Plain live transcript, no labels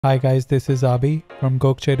Hi guys, this is Abi from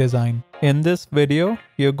Gokche Design. In this video,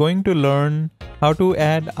 you're going to learn how to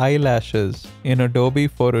add eyelashes in Adobe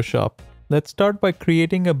Photoshop. Let's start by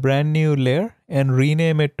creating a brand new layer and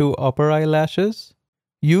rename it to Upper Eyelashes.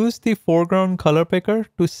 Use the foreground color picker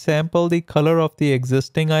to sample the color of the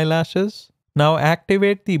existing eyelashes. Now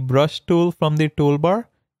activate the brush tool from the toolbar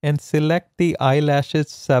and select the Eyelashes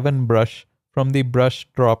 7 brush from the brush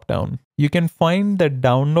dropdown. You can find the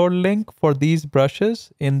download link for these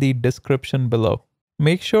brushes in the description below.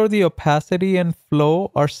 Make sure the opacity and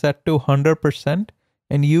flow are set to 100%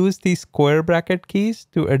 and use the square bracket keys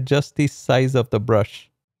to adjust the size of the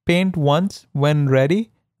brush. Paint once when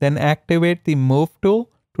ready, then activate the move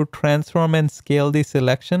tool to transform and scale the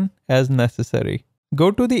selection as necessary.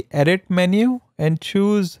 Go to the edit menu and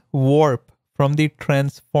choose warp from the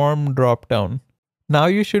transform dropdown. Now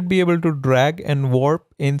you should be able to drag and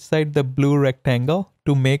warp inside the blue rectangle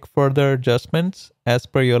to make further adjustments as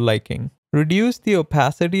per your liking. Reduce the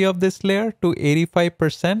opacity of this layer to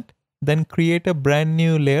 85%, then create a brand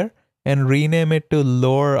new layer and rename it to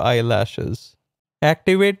Lower Eyelashes.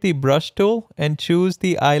 Activate the brush tool and choose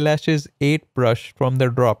the Eyelashes 8 brush from the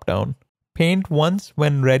dropdown. Paint once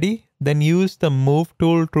when ready, then use the move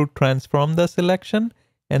tool to transform the selection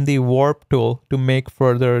and the warp tool to make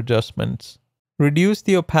further adjustments. Reduce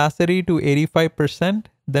the opacity to 85%,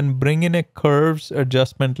 then bring in a curves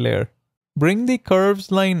adjustment layer. Bring the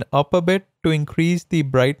curves line up a bit to increase the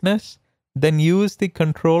brightness, then use the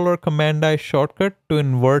Ctrl or Command I shortcut to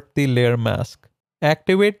invert the layer mask.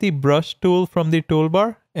 Activate the brush tool from the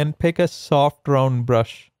toolbar and pick a soft round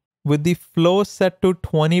brush. With the flow set to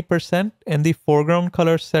 20% and the foreground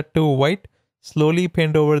color set to white, slowly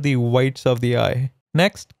paint over the whites of the eye.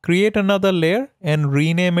 Next, create another layer and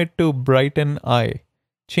rename it to Brighten Eye.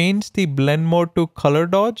 Change the blend mode to Color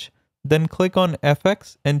Dodge, then click on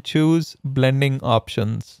FX and choose Blending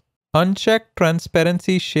Options. Uncheck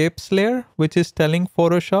Transparency Shapes layer, which is telling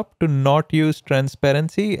Photoshop to not use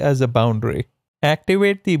transparency as a boundary.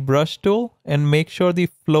 Activate the brush tool and make sure the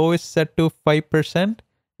flow is set to 5%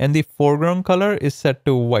 and the foreground color is set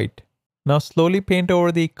to white. Now slowly paint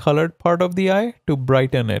over the colored part of the eye to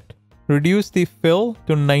brighten it. Reduce the fill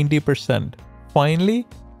to 90%. Finally,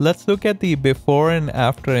 let's look at the before and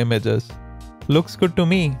after images. Looks good to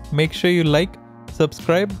me. Make sure you like,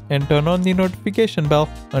 subscribe, and turn on the notification bell.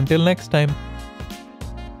 Until next time.